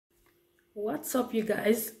What's up, you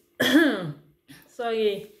guys?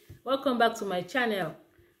 Sorry, welcome back to my channel.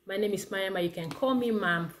 My name is Mayama. You can call me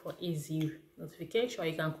Ma'am for easy notification.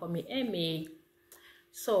 You can call me Ma.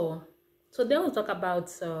 So today we'll talk about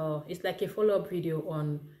it's like a follow-up video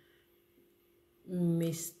on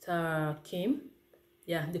Mr. Kim,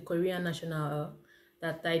 yeah, the Korean national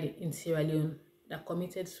that died in Sierra Leone, that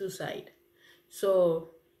committed suicide.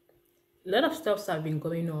 So a lot of stuff have been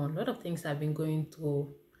going on, a lot of things have been going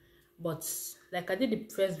through. But like I did the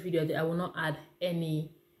first video, I will not add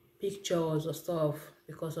any pictures or stuff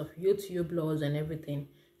because of YouTube laws and everything.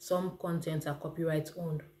 Some contents are copyright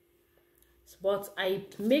owned. But I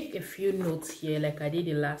make a few notes here like I did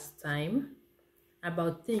the last time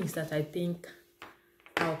about things that I think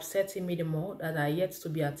are upsetting me the more, that are yet to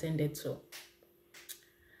be attended to.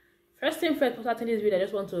 First thing first, for starting this video, I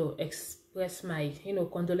just want to express my,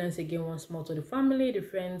 condolence again once more to the family, the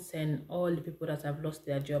friends, and all the people that have lost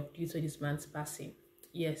their job due to this man's passing.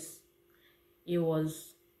 Yes, he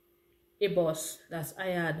was a boss that's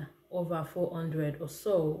hired over 400 or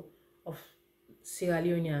so of Sierra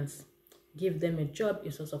Leoneans, give them a job,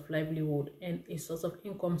 a source of livelihood, and a source of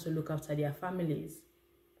income to look after their families.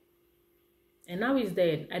 And now he's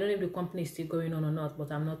dead. I don't know if the company is still going on or not,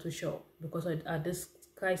 but I'm not too sure, because at this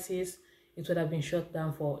crisis, it would have been shut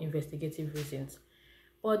down for investigative reasons.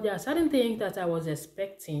 But there are certain things that I was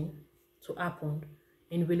expecting to happen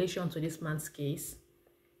in relation to this man's case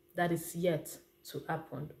that is yet to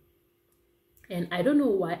happen. And I don't know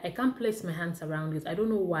why. I can't place my hands around it. I don't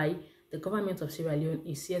know why the government of Sierra Leone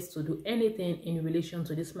is yet to do anything in relation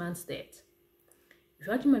to this man's death. If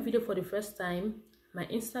you're watching my video for the first time, my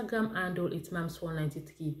Instagram handle is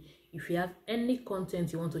mams193. If you have any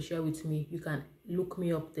content you want to share with me, you can look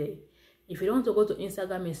me up there. If you don't want to go to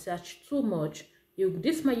Instagram and search too much,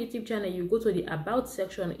 this is my YouTube channel. You go to the About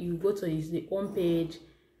section, you go to the home page.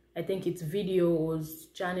 I think it's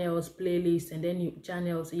videos, channels, playlists, and then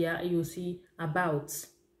channels. Yeah, you'll see About.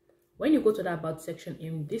 When you go to the About section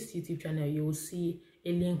in this YouTube channel, you will see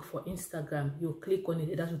a link for Instagram. You click on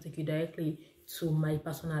it, that will take you directly to my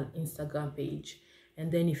personal Instagram page. And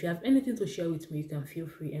then if you have anything to share with me, you can feel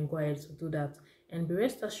free and go ahead to do that. And be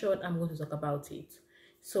rest assured, I'm going to talk about it.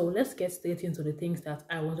 So let's get straight into the things that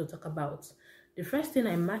I want to talk about. The first thing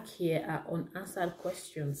I mark here are unanswered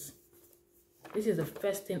questions. This is the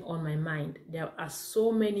first thing on my mind. There are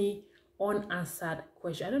so many unanswered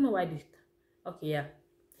questions. I don't know why this. Okay, yeah.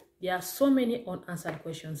 There are so many unanswered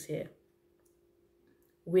questions here.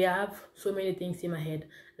 We have so many things in my head.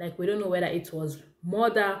 Like, we don't know whether it was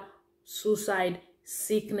murder, suicide,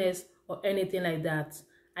 sickness, or anything like that.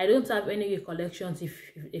 I don't have any recollections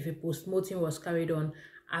if a post-mortem was carried on.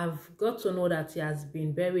 I've got to know that he has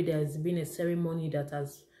been buried. There's been a ceremony that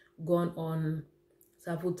has gone on.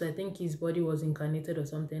 I think his body was incarnated or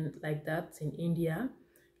something like that in India.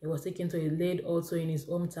 He was taken to a lake also in his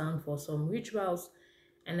hometown for some rituals,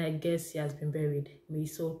 and I guess he has been buried. May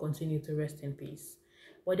his soul continue to rest in peace.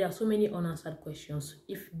 But there are so many unanswered questions.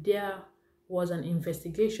 If there was an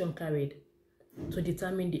investigation carried to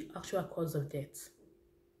determine the actual cause of death,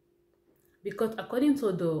 because according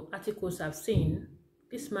to the articles I've seen,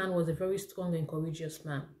 this man was a very strong and courageous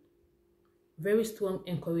man. Very strong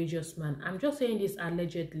and courageous man. I'm just saying this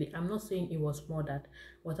allegedly. I'm not saying he was murdered,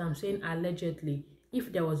 but I'm saying allegedly.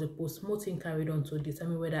 If there was a post-mortem carried on to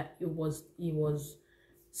determine whether he was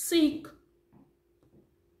sick,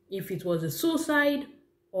 if it was a suicide,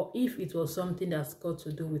 or if it was something that's got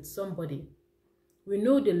to do with somebody. We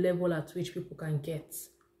know the level at which people can get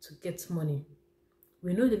to get money.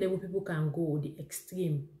 We know the level people can go, the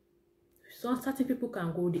extreme. Some certain people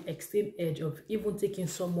can go the extreme edge of even taking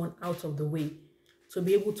someone out of the way to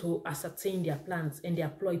be able to ascertain their plans and their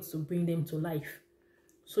ploys to bring them to life.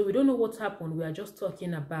 So we don't know what happened. We are just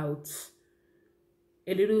talking about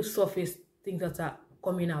a little surface things that are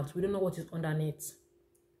coming out. We don't know what is underneath.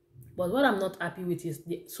 But what I'm not happy with is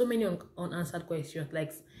so many unanswered questions.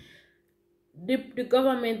 Like the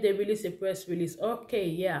government, they release a press release. Okay,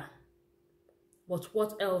 yeah. But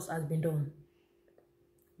what else has been done?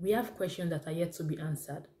 We have questions that are yet to be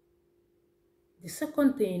answered. The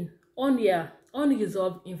second thing,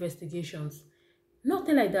 unresolved investigations.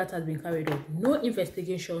 Nothing like that has been carried out. No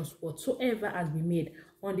investigations whatsoever has been made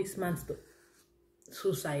on this man's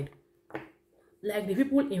suicide. Like the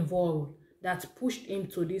people involved that pushed him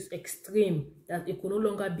to this extreme that he could no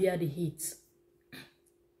longer bear the heat.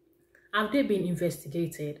 Have they been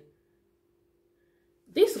investigated?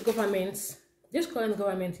 This current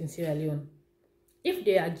government in Sierra Leone, if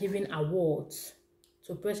they are giving awards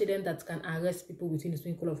to president that can arrest people within the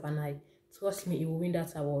twinkle of an eye, trust me, he will win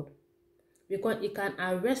that award. Because he can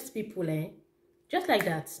arrest people Just like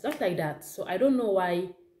that, just like that. So I don't know why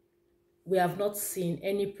we have not seen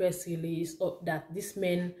any press release or that these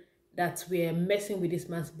men that were messing with this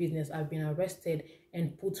man's business have been arrested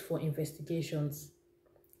and put for investigations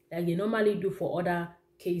like they normally do for other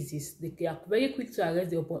cases. They are very quick to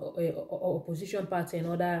arrest the opposition party and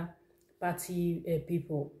other party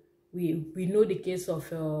people. We know the case of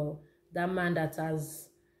that man that has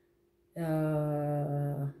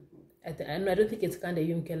I don't think it's Kande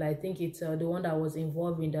Yumkela. I think it's the one that was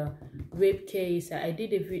involved in the rape case. I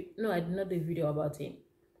did I did not do a video about him.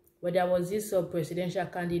 But there was this presidential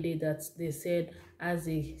candidate that they said has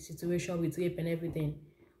a situation with rape and everything.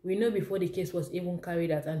 We know before the case was even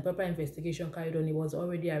carried out and proper investigation carried on, he was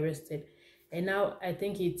already arrested. And now I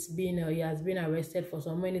think it's been he has been arrested for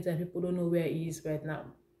so many times. People don't know where he is right now.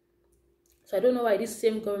 So I don't know why this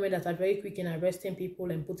same government that are very quick in arresting people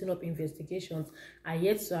and putting up investigations are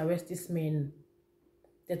yet to arrest this men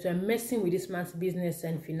that were messing with this man's business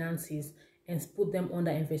and finances and put them under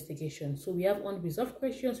investigation. So we have unresolved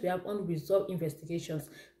questions, we have unresolved investigations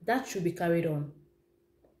that should be carried on.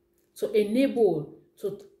 To enable,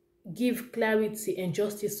 to give clarity and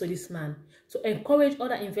justice to this man, to encourage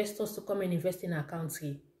other investors to come and invest in our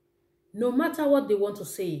country. No matter what they want to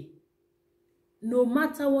say,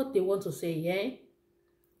 yeah,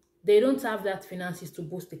 they don't have that finances to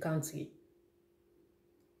boost the country.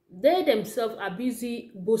 They themselves are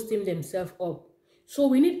busy boosting themselves up. So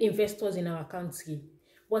we need investors in our country.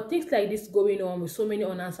 But things like this going on with so many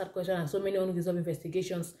unanswered questions and so many unresolved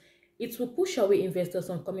investigations, it will push away investors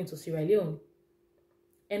from coming to Sierra Leone.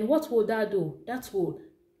 And what will that do? That will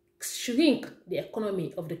shrink the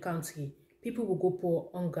economy of the country. People will go poor,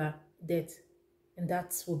 hunger, debt. And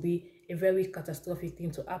that will be a very catastrophic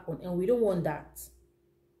thing to happen. And we don't want that.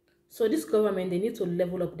 So this government, they need to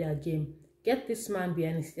level up their game. Get this man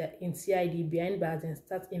behind in CID, behind bars, and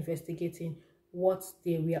start investigating what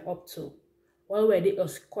they were up to. Why were they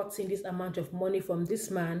escorting this amount of money from this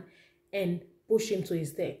man and push him to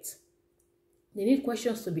his death? They need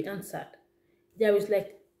questions to be answered. There is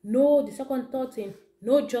like the second thought thing,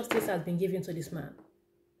 no justice has been given to this man.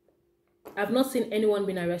 I've not seen anyone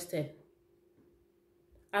being arrested.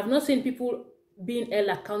 I've not seen people being held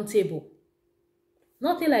accountable.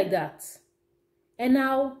 Nothing like that. And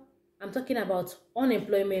now I'm talking about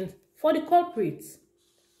unemployment for the culprits.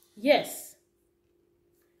 Yes.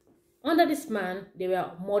 Under this man, there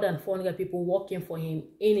were more than 400 people working for him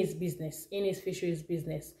in his business, in his fisheries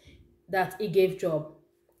business, that he gave job.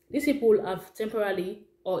 These people have temporarily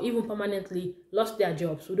or even permanently lost their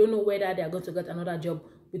jobs. We don't know whether they are going to get another job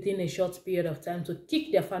within a short period of time to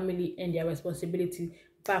kick their family and their responsibility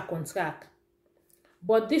back on track.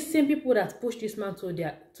 But these same people that pushed this man to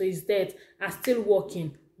his death are still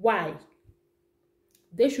working. Why?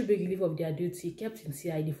 They should be relieved of their duty, kept in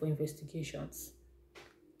CID for investigations.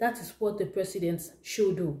 That is what the president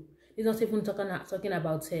should do. He's not even talking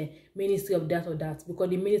about ministry of that or that, because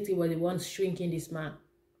the ministry was the ones shrinking this man.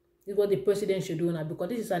 This is what the president should do now, because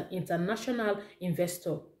this is an international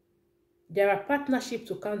investor. There are partnerships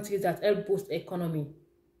to countries that help boost the economy.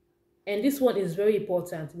 And this one is very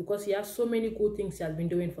important because he has so many good things he has been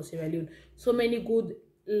doing for Sierra Leone. So many good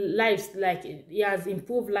lives, like he has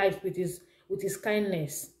improved lives with his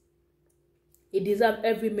kindness. He deserves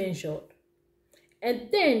every mention. And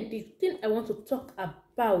then the thing I want to talk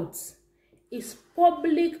about is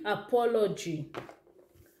public apology.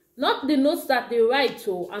 Not the notes that they write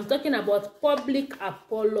to. I'm talking about public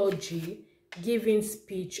apology, giving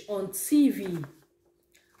speech on TV.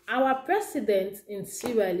 Our president in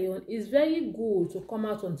Sierra Leone is very good to come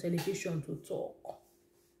out on television to talk.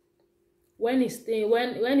 When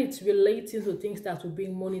it's relating to things that will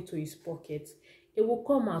bring money to his pocket, it will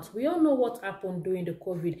come out. We all know what happened during the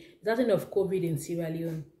COVID, that end of COVID in Sierra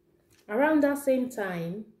Leone. Around that same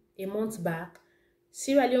time, a month back,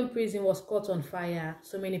 Sierra Leone prison was caught on fire.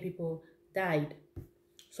 So many people died.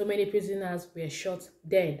 So many prisoners were shot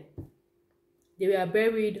dead. They were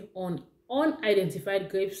buried on unidentified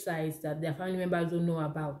grave sites that their family members don't know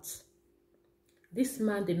about. This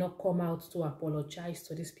man did not come out to apologize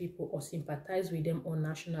to these people or sympathize with them on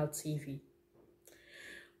national TV.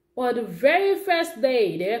 But the very first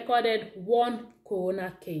day, they recorded one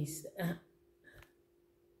corona case.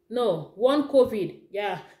 One COVID.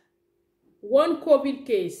 Yeah. One COVID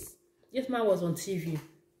case. This man was on TV.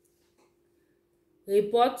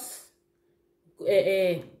 Reports,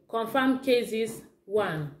 confirmed cases,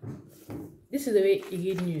 1. This is the way he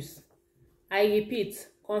read news. I repeat,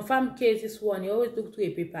 confirmed cases, 1. He always look to a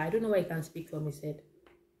paper. I don't know why he can't speak from his head.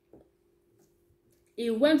 He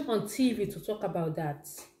went on TV to talk about that.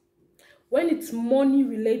 When it's money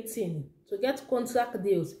relating to get contract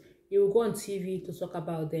deals, he will go on TV to talk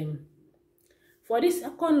about them. For this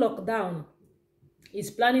second lockdown, he's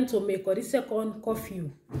planning to make, or this second curfew,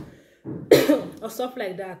 or stuff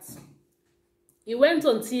like that. He went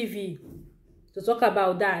on TV to talk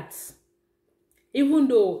about that, even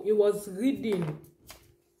though he was reading.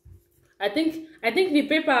 I think the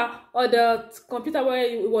paper or the computer where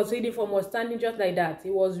he was reading from was standing just like that. He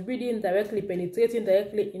was reading directly, penetrating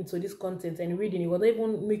directly into this content and reading. He was not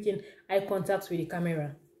even making eye contact with the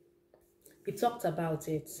camera. He talked about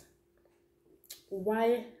it.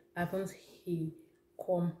 Why haven't he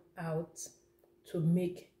come out to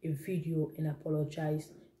make a video and apologize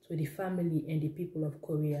to the family and the people of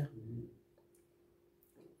Korea?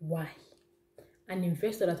 Why? An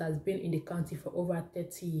investor that has been in the country for over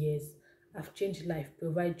 30 years, have changed life,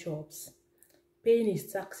 provide jobs, paying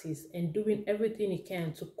his taxes, and doing everything he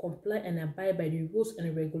can to comply and abide by the rules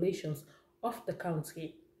and regulations of the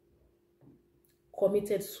country,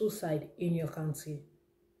 committed suicide in your country.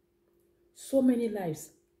 So many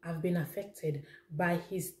lives have been affected by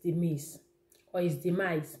his demise, or his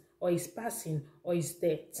demise, or his passing, or his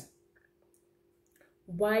death.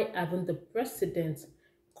 Why haven't the president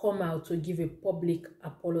come out to give a public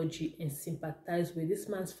apology and sympathize with this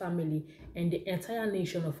man's family and the entire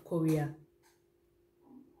nation of Korea?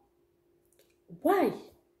 Why?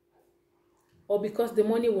 Or because the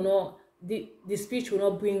money will not, the speech will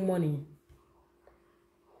not bring money?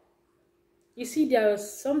 You see, there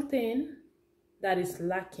is something that is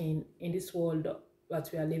lacking in this world that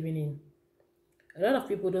we are living in. A lot of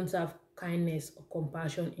people don't have kindness or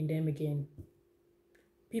compassion in them again.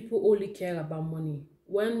 People only care about money.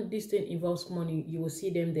 When this thing involves money, you will see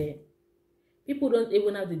them there. People don't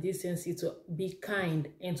even have the decency to be kind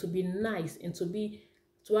and to be nice and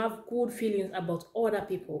to have good feelings about other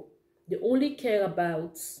people. They only care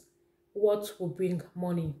about what will bring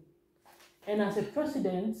money. And as a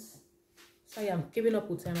president, sorry, I'm giving up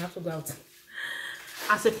with time, I have to go out.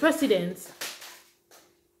 As a president,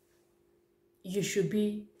 you should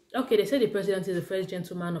be, okay, they say the president is the first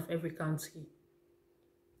gentleman of every country.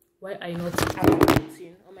 Why are you not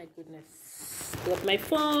advocating? Oh my goodness. Got my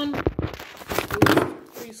phone.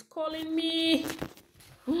 Who is calling me?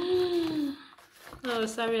 Oh,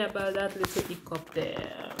 sorry about that little hiccup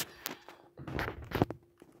there.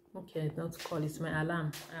 Okay, not call, it's my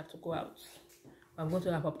alarm. I have to go out. I'm going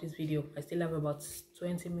to wrap up this video. I still have about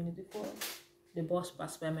 20 minutes before the bus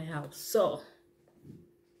passed by my house. So,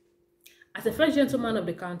 as the first gentleman of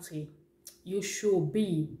the country, you should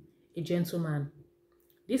be a gentleman.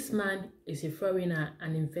 This man is a foreigner,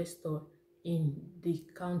 an investor in the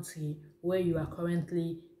country where you are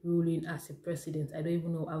currently ruling as a president. I don't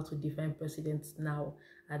even know how to define president now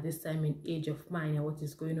at this time in age of mine and what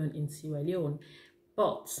is going on in Sierra Leone.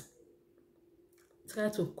 But try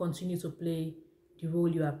to continue to play the role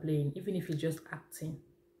you are playing, even if you're just acting.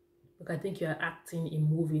 Look, I think you are acting in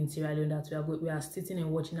movie in Sierra Leone that we are sitting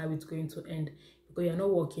and watching how it's going to end. Because you're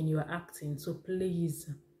not working, you are acting. So please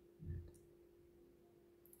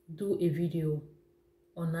do a video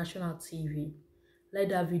on national TV. Let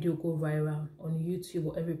that video go viral on YouTube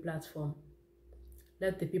or every platform.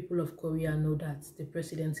 Let the people of Korea know that the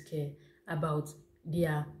presidents care about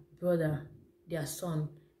their brother, their son,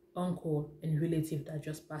 uncle, and relative that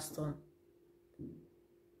just passed on.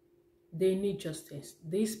 They need justice.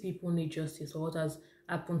 These people need justice for what has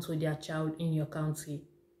happened to their child in your country.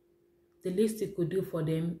 The least you could do for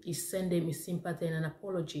them is send them a sympathy and an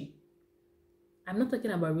apology. I'm not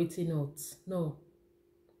talking about written notes. No.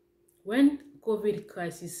 When COVID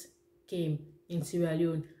crisis came in Sierra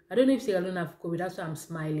Leone, I don't know if Sierra Leone have COVID, that's why I'm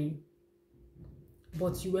smiling.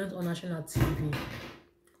 But you went on national TV.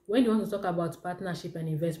 When you want to talk about partnership and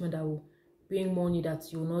investment that will bring money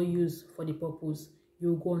that you will not use for the purpose, you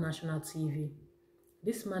will go on national TV.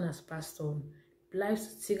 This man has passed on.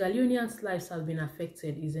 Sierra Leoneans' lives have been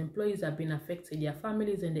affected. His employees have been affected. Their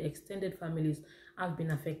families and the extended families have been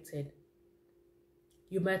affected.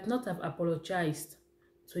 You might not have apologized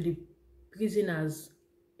to the prisoners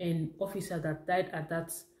and officers that died at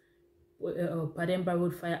that Pademba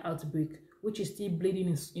Road fire outbreak, which is still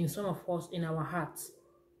bleeding in some of us in our hearts.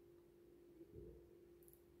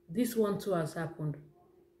 This one too has happened.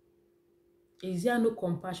 Is there no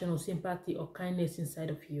compassion or sympathy or kindness inside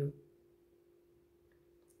of you?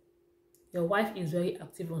 Your wife is very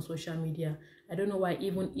active on social media. I don't know why,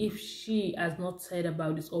 even if she has not said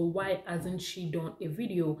about this, or why hasn't she done a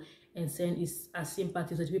video and send a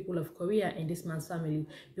sympathy to the people of Korea and this man's family,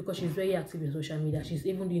 because she's very active in social media. She's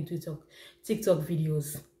even doing TikTok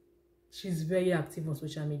videos. She's very active on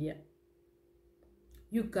social media.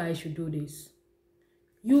 You guys should do this.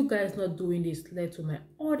 You guys not doing this led to my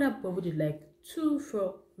other brother like 2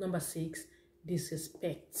 for Number 6,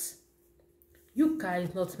 disrespect. You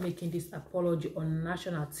guys not making this apology on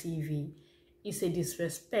national TV is a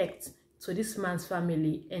disrespect to this man's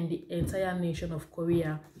family and the entire nation of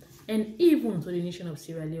Korea, and even to the nation of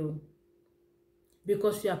Sierra Leone.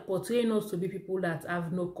 Because you are portraying us to be people that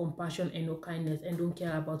have no compassion and no kindness and don't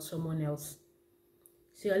care about someone else.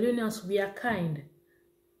 Sierra Leoneans, we are kind.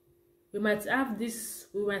 We might have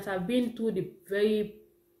been through the very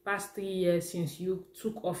past 3 years since you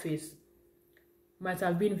took office. Might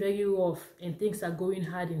have been very rough and things are going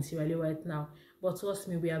hard in Sierra Leone right now. But trust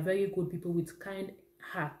me, we are very good people with kind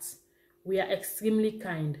hearts. We are extremely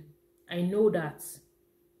kind. I know that.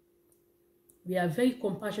 We are very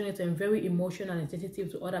compassionate and very emotional and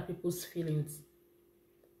sensitive to other people's feelings.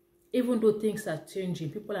 Even though things are changing,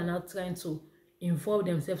 people are now trying to involve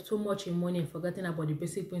themselves too much in money and forgetting about the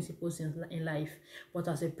basic principles in life. But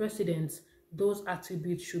as a president, those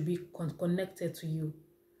attributes should be connected to you.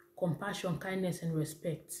 Compassion, kindness, and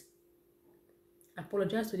respect.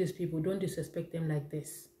 Apologize to these people. Don't disrespect them like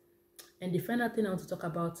this. And the final thing I want to talk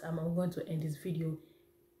about, I'm going to end this video.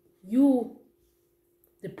 You,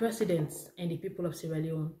 the president and the people of Sierra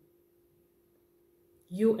Leone.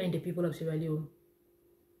 You and the people of Sierra Leone.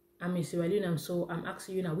 I'm in Sierra Leone, so I'm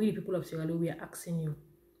asking you now. We, the people of Sierra Leone, we are asking you.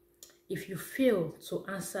 If you fail to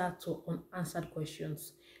answer to unanswered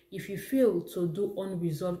questions, if you fail to do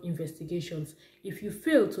unresolved investigations, if you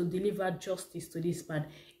fail to deliver justice to this man,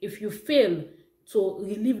 if you fail to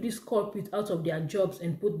relieve this culprit out of their jobs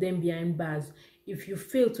and put them behind bars, if you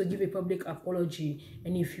fail to give a public apology,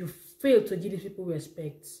 and if you fail to give these people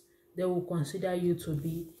respect, they will consider you to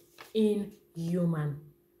be inhuman.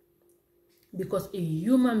 Because a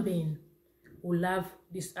human being will have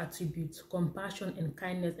these attributes: compassion and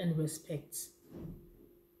kindness and respect.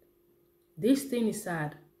 This thing is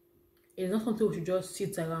sad. It's not something we should just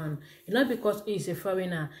sit around. It's not because he's a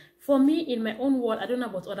foreigner. For me, in my own world, I don't know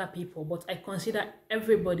about other people, but I consider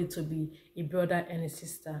everybody to be a brother and a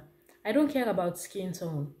sister. I don't care about skin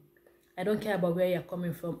tone. I don't care about where you're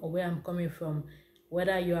coming from or where I'm coming from,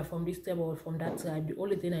 whether you are from this tribe or from that tribe. The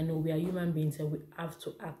only thing I know, we are human beings and we have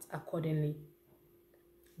to act accordingly.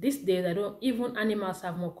 These days, even animals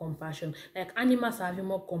have more compassion. Like, animals are having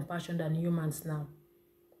more compassion than humans now.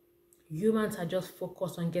 Humans are just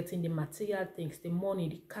focused on getting the material things, the money,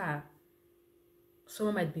 the car.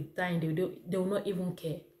 Someone might be dying, they will not even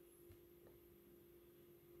care.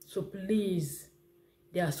 So please,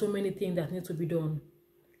 there are so many things that need to be done.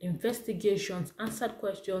 Investigations, answered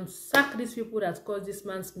questions, sack these people that caused this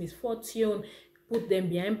man's misfortune, put them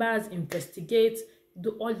behind bars, investigate,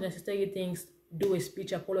 do all the necessary things, do a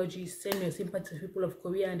speech apology, send your sympathy to people of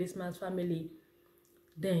Korea and this man's family.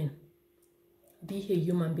 Then, be a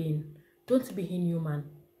human being. Don't be inhuman.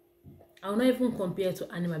 I will not even compare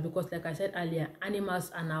to animals because, like I said earlier,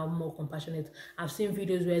 animals are now more compassionate. I've seen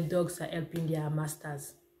videos where dogs are helping their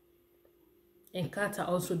masters. And cats are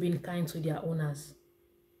also being kind to their owners.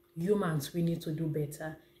 Humans, we need to do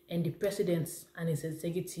better. And the president and his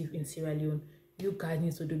executive in Sierra Leone, you guys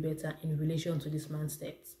need to do better in relation to this man's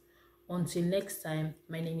death. Until next time,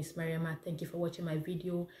 my name is Mariama. Thank you for watching my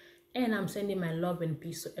video. And I'm sending my love and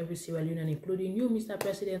peace to every Sierra Leonean, including you, Mr.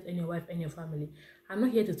 President, and your wife and your family. I'm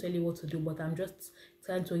not here to tell you what to do, but I'm just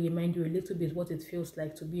trying to remind you a little bit what it feels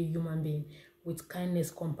like to be a human being with kindness,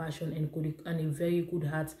 compassion, and a very good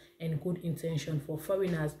heart and good intention for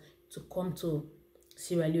foreigners to come to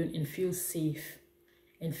Sierra Leone and feel safe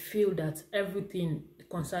and feel that everything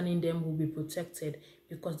concerning them will be protected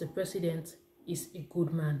because the president is a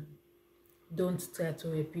good man. Don't try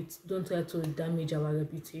to damage our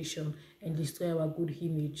reputation and destroy our good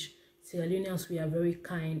image. Sierra Leoneans, we are very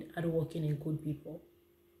kind, hardworking, and good people.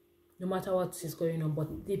 No matter what is going on,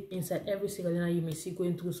 but deep inside, every Sierra Leonean you may see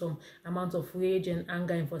going through some amount of rage and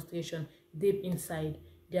anger and frustration, deep inside,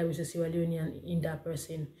 there is a Sierra Leonean in that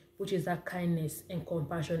person, which is that kindness and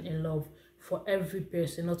compassion and love for every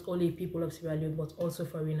person, not only people of Sierra Leone, but also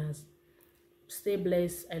foreigners. Stay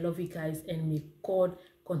blessed. I love you guys, and may God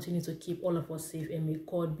continue to keep all of us safe, and may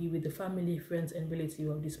God be with the family, friends, and relatives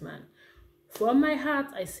of this man. From my heart,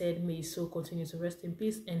 I said, may his soul continue to rest in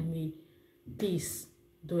peace, and may peace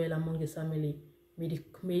dwell among his family.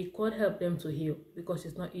 May God help them to heal, because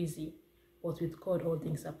it's not easy, but with God, all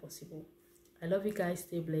things are possible. I love you guys.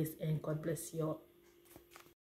 Stay blessed, and God bless you all.